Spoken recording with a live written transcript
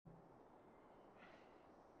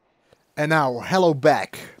And now, hello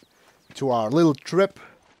back to our little trip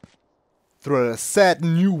through the sad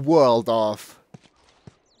new world of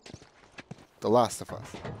The Last of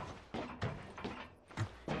Us.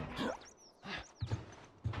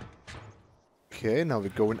 Okay, now we're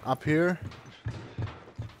going up here.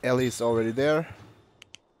 Ellie's already there.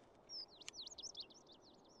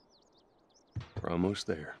 We're almost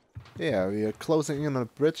there. Yeah, we are closing in on the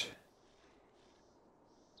bridge.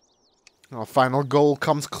 Our final goal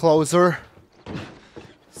comes closer.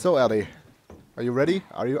 So, Ellie, are you ready?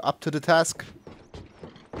 Are you up to the task?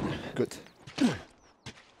 Good.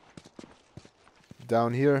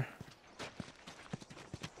 Down here.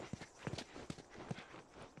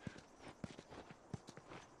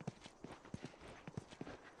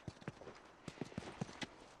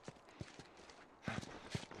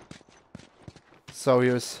 So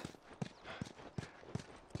here's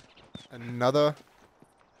another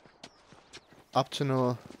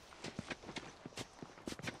optional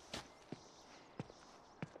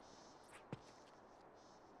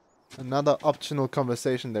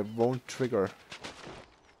conversation that won't trigger.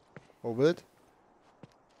 Or will it?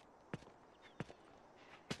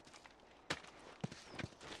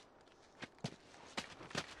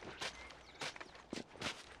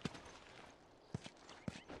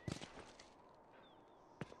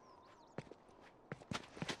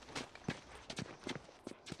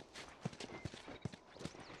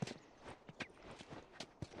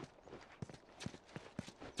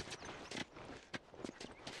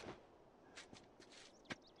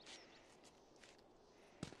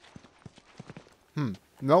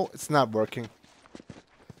 No, it's not working.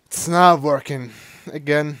 It's not working.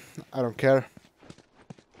 Again, I don't care.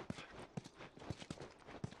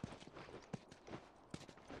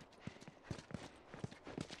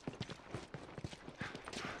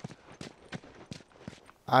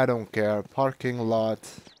 I don't care. Parking lot.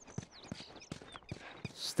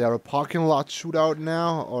 Is there a parking lot shootout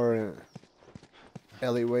now or an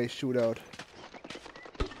alleyway shootout?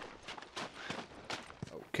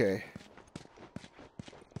 Okay.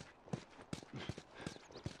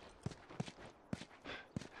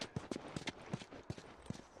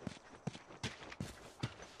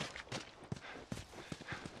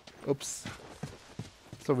 Oops.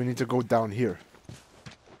 So we need to go down here.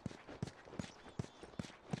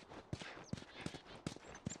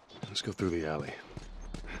 Let's go through the alley.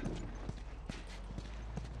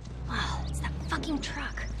 Wow, it's that fucking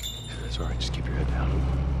truck. It's alright, just keep your head down.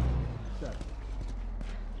 Not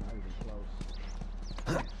even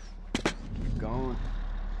close. Keep going.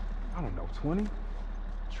 I don't know, 20?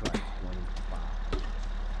 Try 25.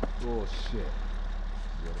 Bullshit. Swear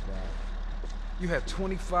to God. You have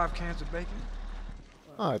 25 cans of bacon?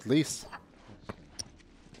 Oh, at least.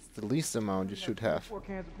 It's the least amount you should have. 4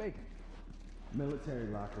 cans of bacon. Military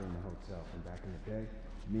locker in the hotel from back in the day.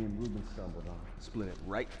 Me and Ruben stumbled on it. Split it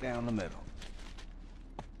right down the middle.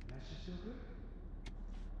 That shit still good?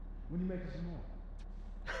 When you making some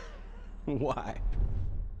more? Why?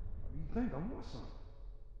 What do you think? I want some.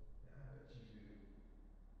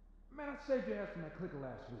 Man, I saved your ass from that clicker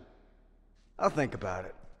last week. I'll think about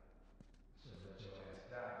it.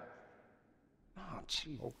 Oh,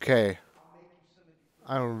 gee. Okay.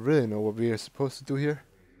 I don't really know what we are supposed to do here.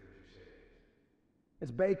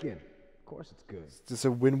 It's bacon. Of course it's good. Is this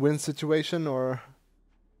a win-win situation or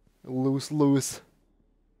a lose-lose?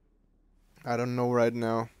 I don't know right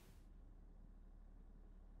now.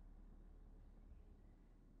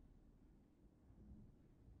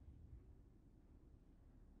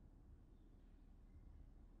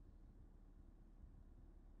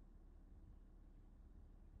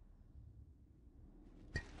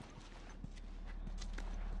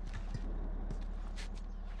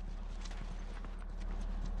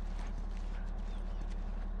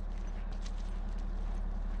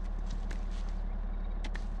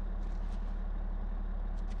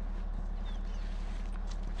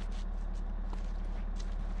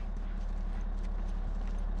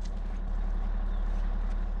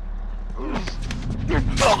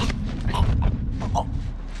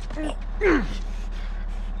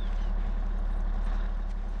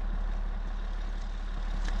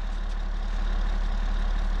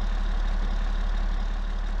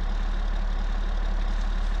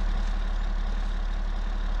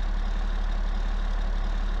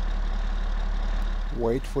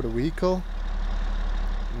 Wait for the vehicle,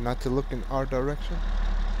 not to look in our direction.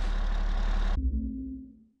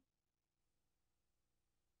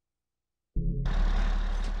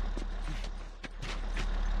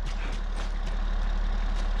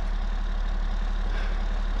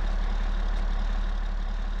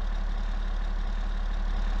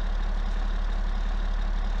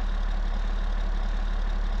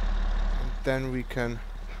 then we can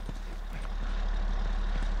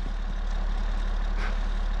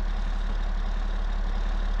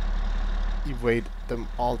evade them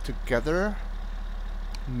all together.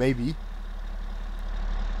 Maybe.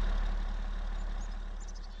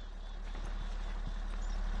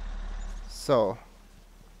 So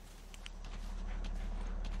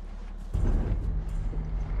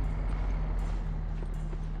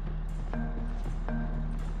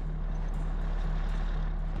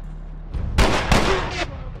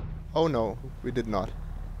oh no, we did not.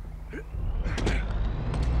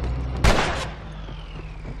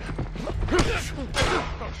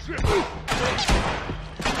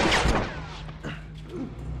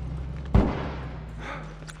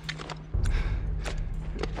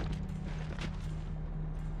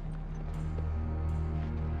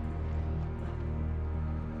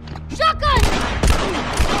 Shotgun!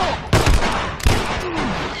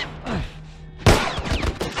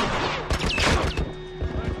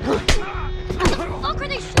 Fuck are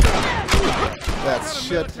they shooting at? That's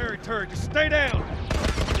shit. Military turret, just stay down.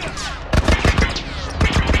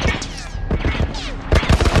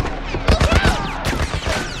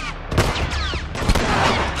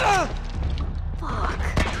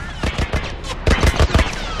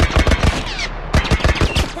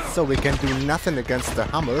 So we can do nothing against the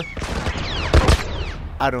hammer?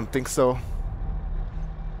 I don't think so.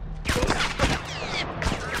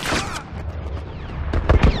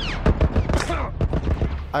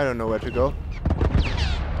 I don't know where to go.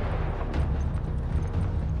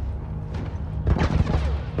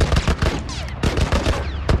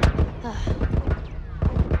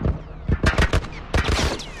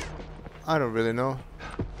 I don't really know.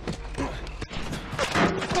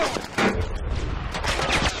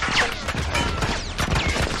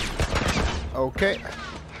 Okay.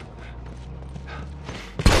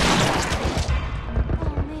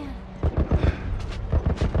 Oh man.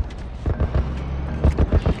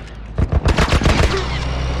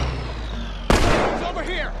 It's over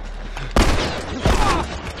here.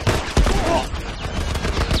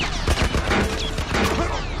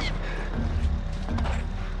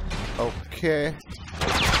 Okay.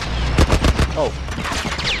 Oh.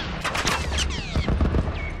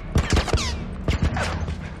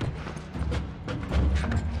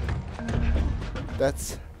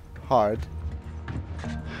 That's hard.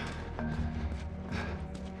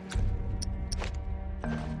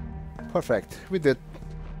 Perfect. We did it.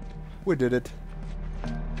 We did it.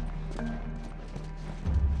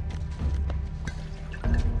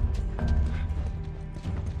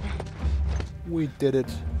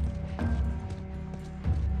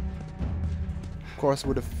 Of course,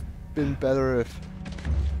 would have been better if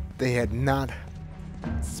they had not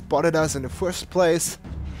spotted us in the first place.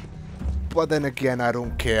 But then again, I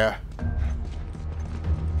don't care.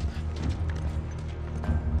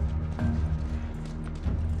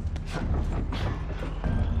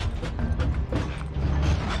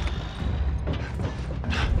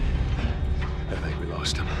 I think we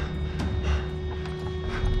lost him.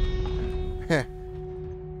 Heh.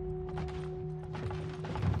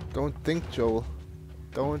 Don't think, Joel.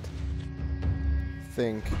 Don't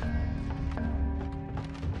think.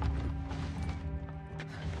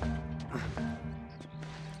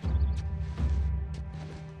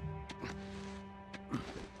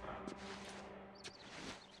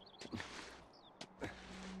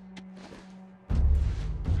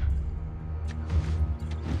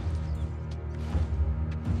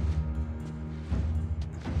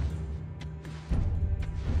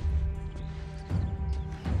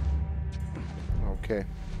 Okay.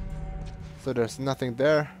 So there's nothing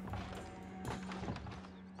there.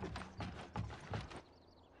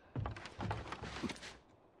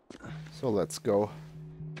 So let's go.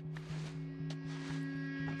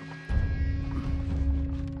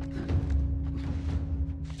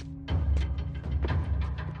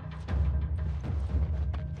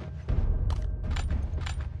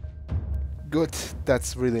 Good,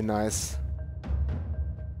 that's really nice.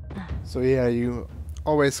 So yeah, you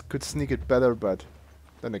always could sneak it better, but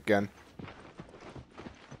then again.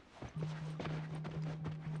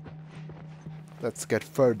 Let's get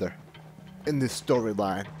further in this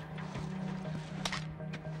storyline.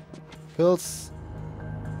 Pills.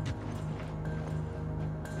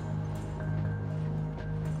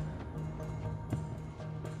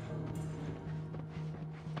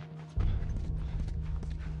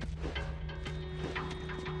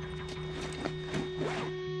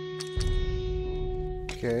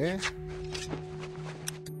 Okay.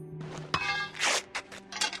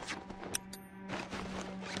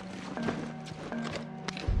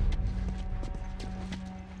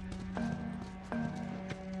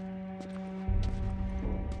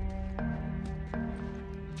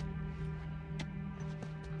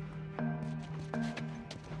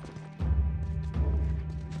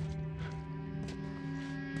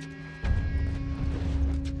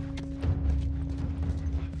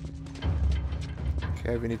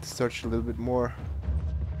 Okay, we need to search a little bit more.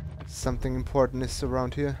 Something important is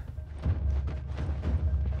around here.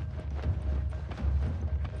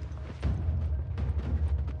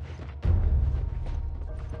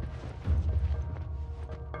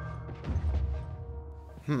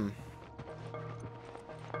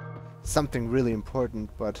 Something really important,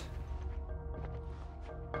 but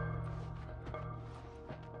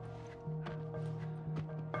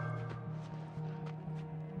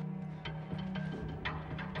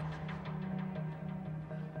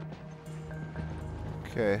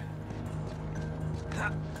okay.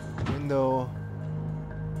 Window.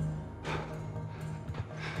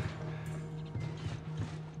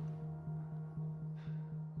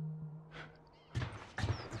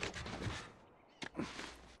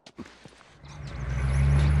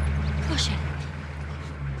 Push it.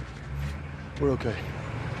 We're okay.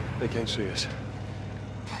 They can't see us.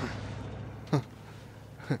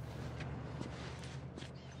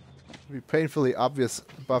 Be painfully obvious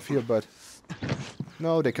above here, but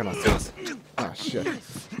no, they cannot see us. Ah, shit.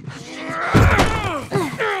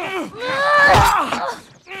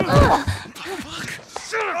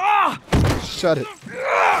 Shut it.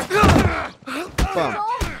 Bum.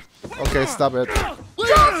 Okay, stop it.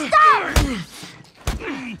 Don't stop!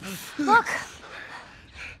 Look!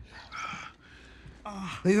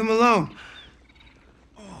 Leave him alone.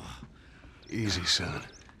 Easy, son.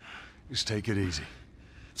 Just take it easy.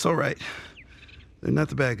 It's all right. They're not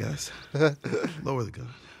the bad guys. Lower the gun.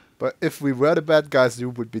 But if we were the bad guys, you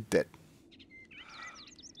would be dead.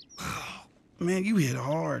 Man, you hit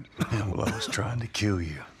hard. Yeah, well, I was trying to kill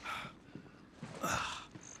you.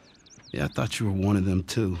 Yeah, I thought you were one of them,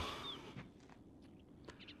 too.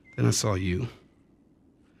 Then I saw you.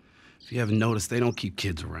 If you haven't noticed, they don't keep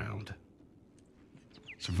kids around.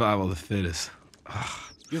 Survival of the fittest.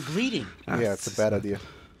 You're bleeding. Yeah, it's a bad idea.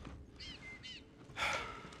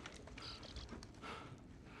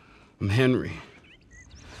 I'm Henry.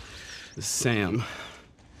 This is Sam.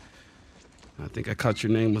 I think I caught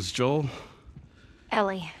your name was Joel.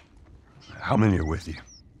 Ellie. How many are with you?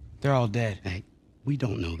 They're all dead. Hey, we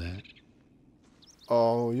don't know that.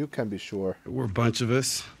 Oh, you can be sure. There were a bunch of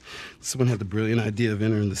us. Someone had the brilliant idea of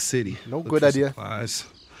entering the city. No Look good for idea. Supplies.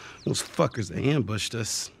 Those fuckers, they ambushed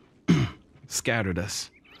us. Scattered us.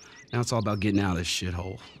 Now it's all about getting out of this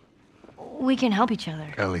shithole. We can help each other.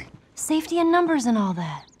 Ellie. Safety in numbers and all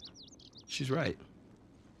that. She's right.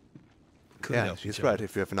 Could Yeah, help she's each right. other.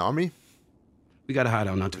 If you have an army, We got a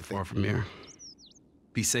hideout not too far from here.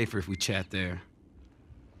 Be safer if we chat there.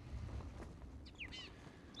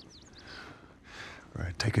 All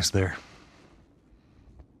right, take us there.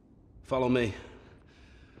 Follow me.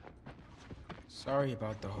 Sorry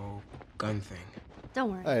about the whole gun thing.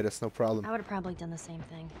 Don't worry. hey, that's no problem. I would have probably done the same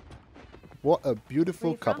thing. What a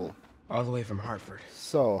beautiful Where you from? couple. All the way from Hartford.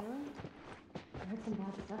 So, I heard some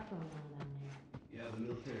bad stuff going on down there. Yeah, the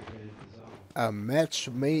military is a match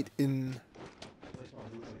made in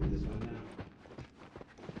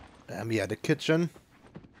yeah, the kitchen.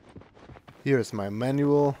 Here's my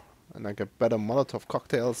manual, and I get better Molotov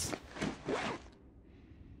cocktails.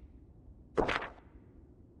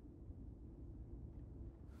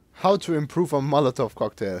 How to improve a Molotov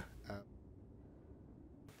cocktail.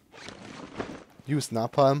 Use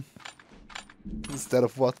napalm instead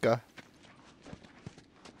of vodka.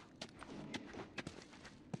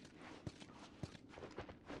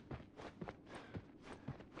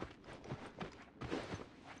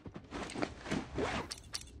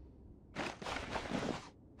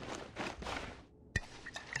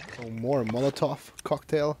 So more Molotov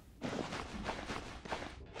cocktail.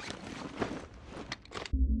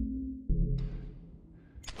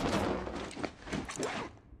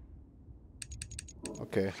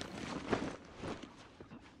 Okay.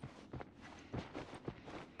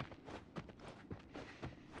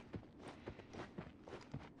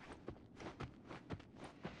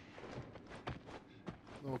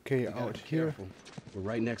 Okay, out here. Careful. We're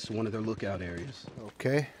right next to one of their lookout areas.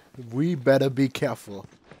 Okay, we better be careful.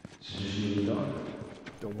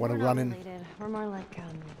 Don't want to We're run not in. related. We're more like,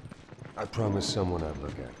 I promised someone I'd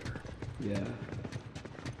look after her. Yeah.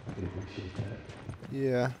 I can appreciate that.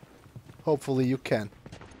 Yeah, hopefully you can.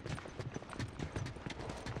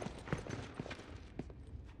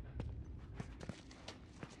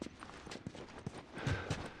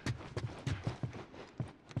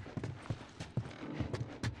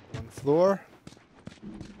 One floor.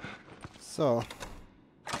 So,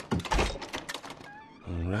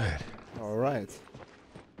 All right. all right.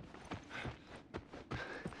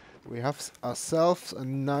 We have ourselves a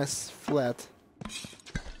nice flat.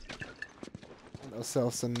 And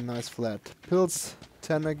ourselves a nice flat. Pills,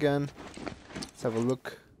 10 again. Let's have a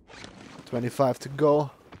look. 25 to go.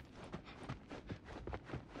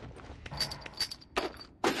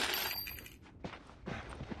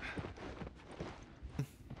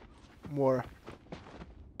 More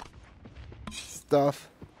stuff.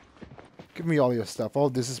 Give me all your stuff. Oh,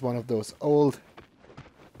 this is one of those old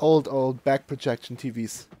back projection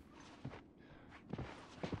TVs.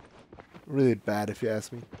 Really bad if you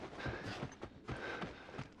ask me.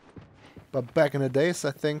 But back in the days,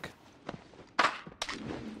 I think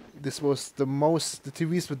this was the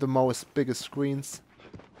TVs with the most biggest screens.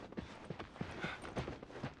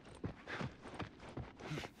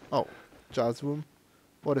 Oh, Jaws room.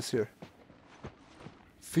 What is here?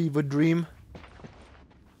 Fever Dream.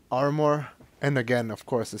 Armor. And again, of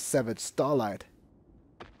course, a Savage Starlight.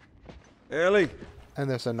 Ellie, And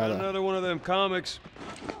there's got another. another one of them comics.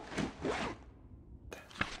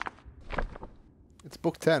 It's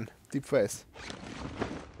book 10, Deep Face.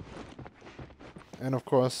 And of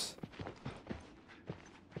course,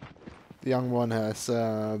 the young one has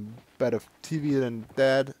better TV than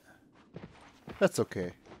dad. That's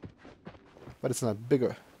okay. But it's not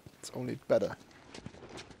bigger, it's only better.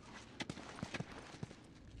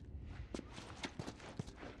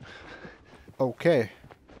 Okay.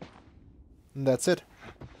 And that's it.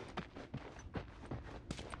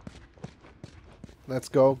 Let's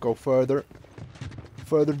go further.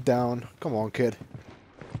 Further down. Come on, kid.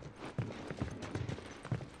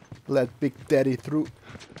 Let Big Daddy through.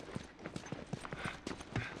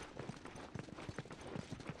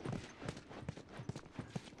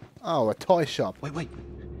 Oh, a toy shop. Wait.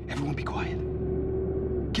 Everyone be quiet.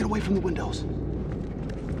 Get away from the windows.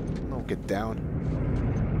 No, get down.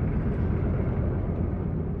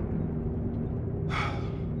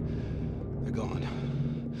 They're gone.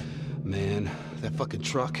 Man, that fucking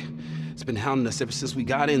truck. It's been hounding us ever since we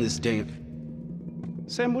got in this damn...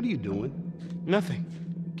 Sam, what are you doing? Nothing.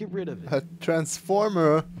 Get rid of it. A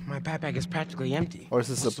transformer. My backpack is practically empty. Or is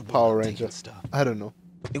this What's a the rule Power of Ranger? taking stuff? I don't know.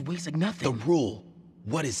 It weighs like The nothing. rule.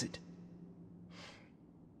 What is it?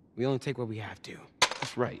 We only take what we have to.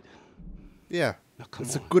 That's right. Yeah, Now, come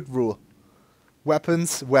it's on. a good rule.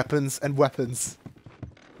 Weapons, weapons, and weapons.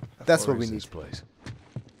 That's Or what we is need. this place?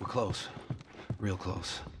 We're close. Real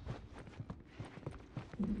close.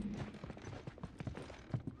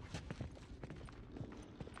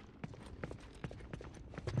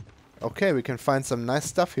 Okay, we can find some nice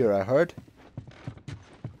stuff here, I heard.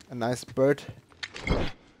 A nice bird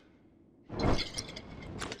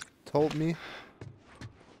told me.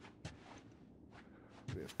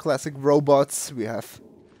 We have classic robots, we have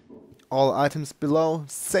all items below,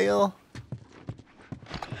 sale.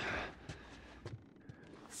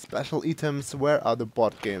 Special items, where are the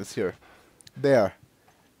board games here? There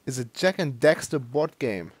is a Jack and Daxter board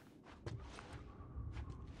game.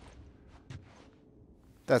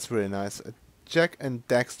 That's really nice. A Jack and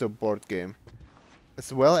Daxter board game.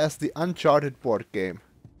 As well as the Uncharted board game.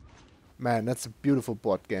 Man, that's a beautiful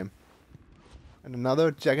board game. And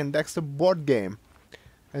another Jack and Daxter board game.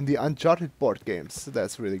 And the Uncharted board games.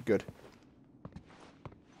 That's really good.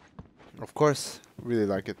 Of course, really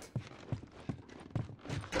like it.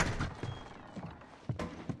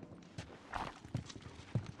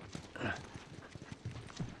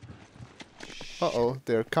 Uh-oh,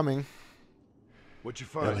 they're coming. What'd you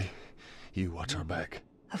find? Ellie, you watch our back.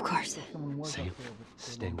 Of course. Sam,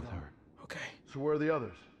 stay with her. Okay. So where are the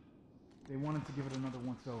others? They wanted to give it another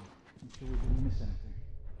once over. I'm sure we didn't miss anything.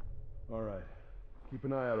 All right. Keep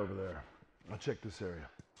an eye out over there. I'll check this area.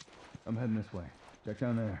 I'm heading this way. Check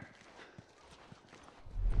down there.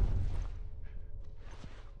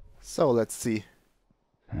 So, let's see.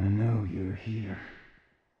 I know you're here.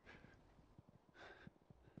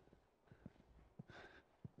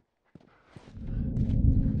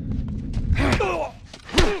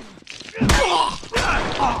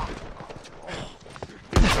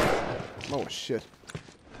 Oh, shit.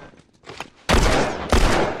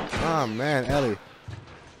 Ah, man, Ellie.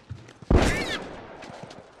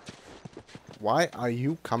 Why are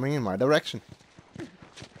you coming in my direction?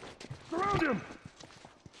 Surround him!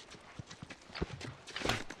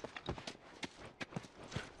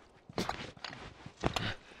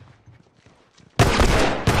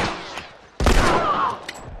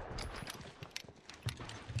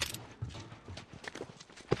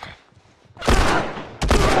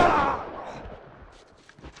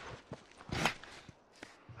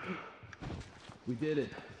 We did it.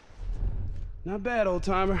 Not bad, old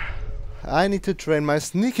timer. I need to train my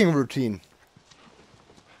sneaking routine.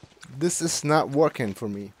 This is not working for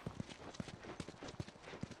me.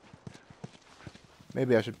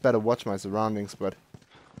 Maybe I should better watch my surroundings, but...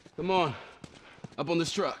 Come on. Up on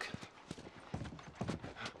this truck.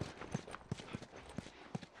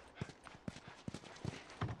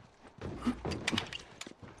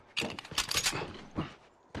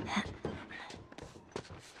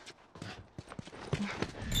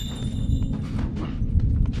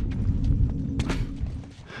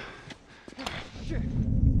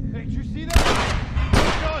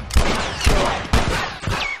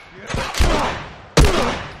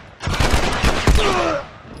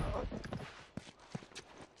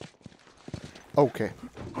 Okay.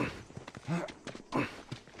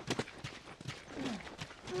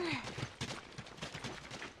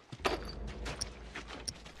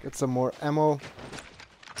 Get some more ammo.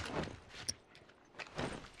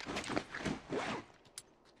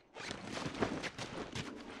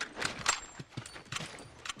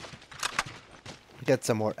 Get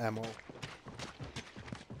some more ammo.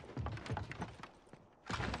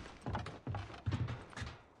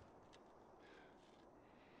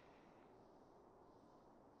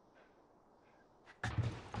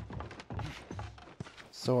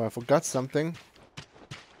 So I forgot something.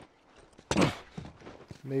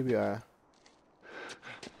 Maybe I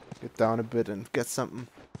get down a bit and get something.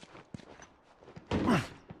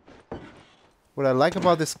 What I like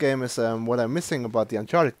about this game is what I'm missing about the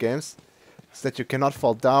Uncharted games is that you cannot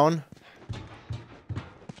fall down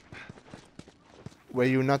where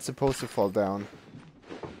you're not supposed to fall down.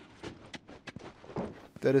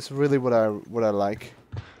 That is really what I like.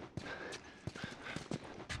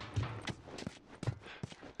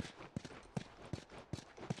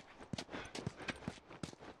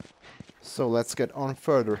 So let's get on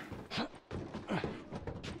further.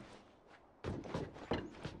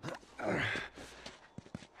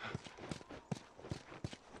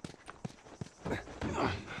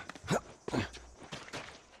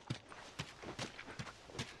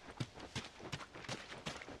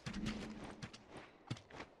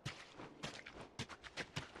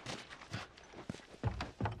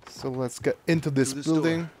 So let's get into this this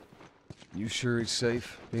building. You sure it's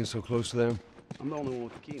safe being so close to them? I'm the only one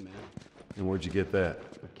with the key, man. And where'd you get that?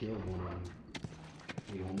 I killed one of them.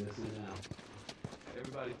 You don't miss it now.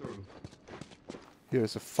 Everybody through.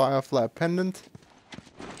 Here's a Firefly pendant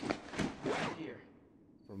Here.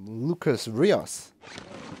 from Lucas Rios.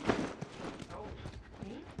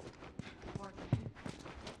 Me? Or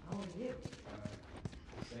how are you?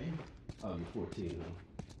 Same? Oh, you're 14, huh?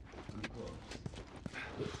 I'm close.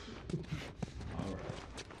 All right.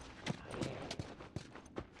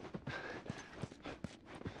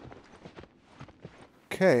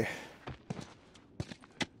 Okay.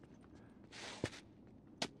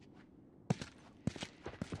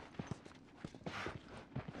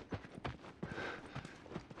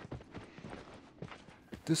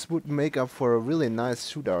 This would make up for a really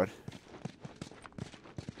nice shootout.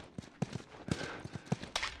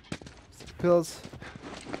 Some pills.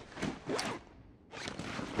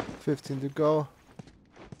 15 to go.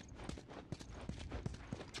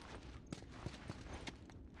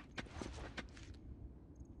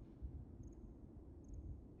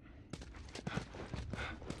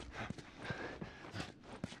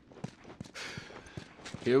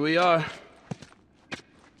 Here we are.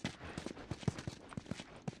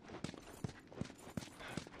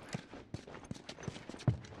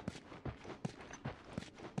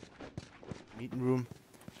 Meeting room.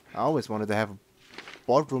 I always wanted to have a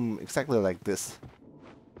boardroom exactly like this.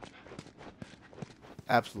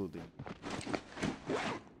 Absolutely.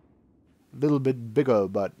 A little bit bigger,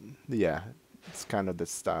 but yeah, it's kind of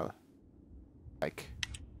this style. Like,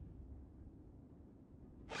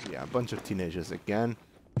 yeah, a bunch of teenagers again.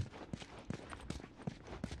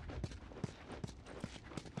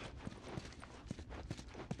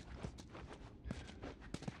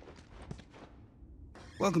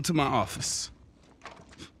 Welcome to my office.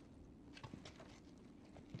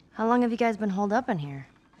 How long have you guys been holed up in here?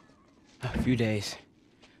 A few days.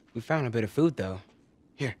 We found a bit of food, though.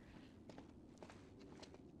 Here.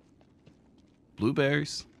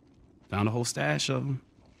 Blueberries. Found a whole stash of them.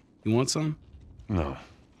 You want some? No.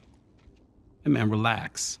 Hey, man,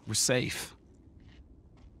 relax. We're safe.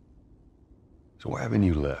 So why haven't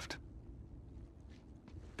you left?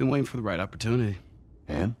 Been waiting for the right opportunity.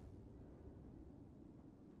 And?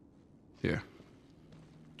 Here.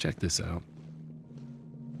 Check this out.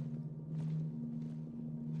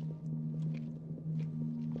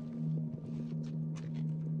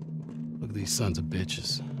 Look at these sons of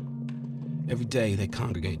bitches. Every day they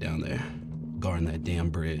congregate down there, guarding that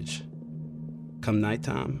damn bridge. Come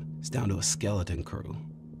nighttime, it's down to a skeleton crew.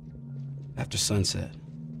 After sunset,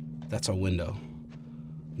 that's our window.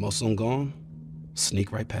 Most of them gone,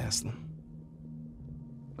 sneak right past them.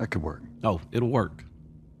 That could work. Oh, it'll work.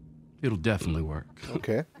 It'll definitely work.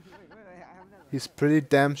 Okay. He's pretty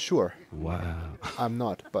damn sure. Wow. I'm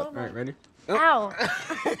not, but All right, ready? Ow!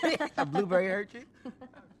 A blueberry hurt you?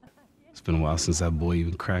 It's been a while since that boy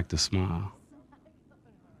even cracked a smile.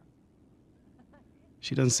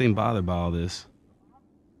 She doesn't seem bothered by all this.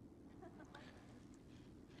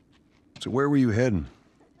 So where were you heading?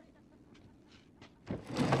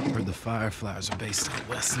 Heard the Fireflies are based out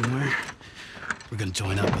west somewhere. We're gonna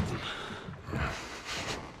join up with them.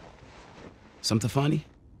 Something funny?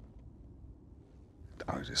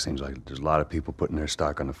 Oh, it just seems like there's a lot of people putting their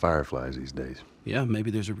stock on the Fireflies these days. Yeah,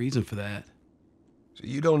 maybe there's a reason for that. So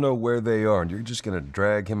you don't know where they are, and you're just gonna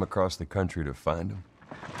drag him across the country to find them?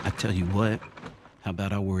 I tell you what, how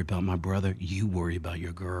about I worry about my brother, you worry about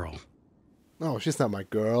your girl. No, she's not my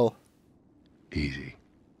girl. Easy.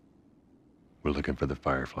 We're looking for the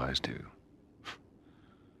Fireflies, too.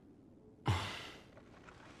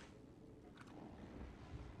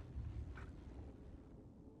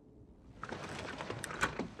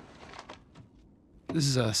 This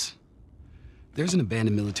is us. There's an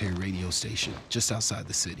abandoned military radio station just outside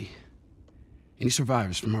the city. Any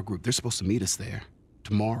survivors from our group, they're supposed to meet us there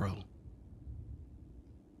tomorrow.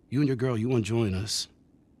 You and your girl, you want to join us?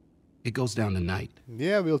 It goes down tonight.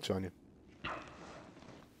 Yeah, we'll join you.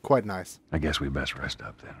 Quite nice. I guess we best rest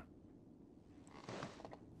up then.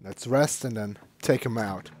 Let's rest and then take him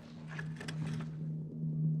out.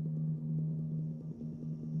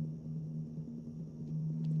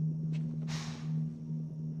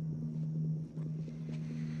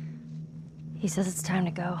 He says it's time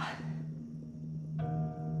to go.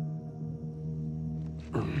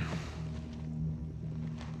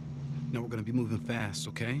 Now we're gonna be moving fast,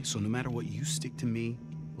 okay? So no matter what, you stick to me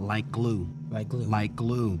like glue. Like glue. Like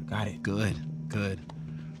glue. Got it. Good, good.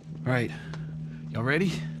 All right, y'all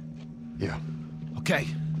ready? Yeah. Okay.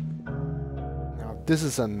 Now, this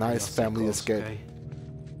is a nice Y'all stay family close, escape. okay?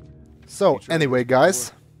 So, anyway,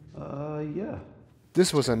 guys, Yeah.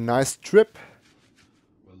 this was a nice trip.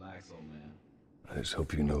 Relax, old man. I just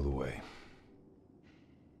hope you know the way.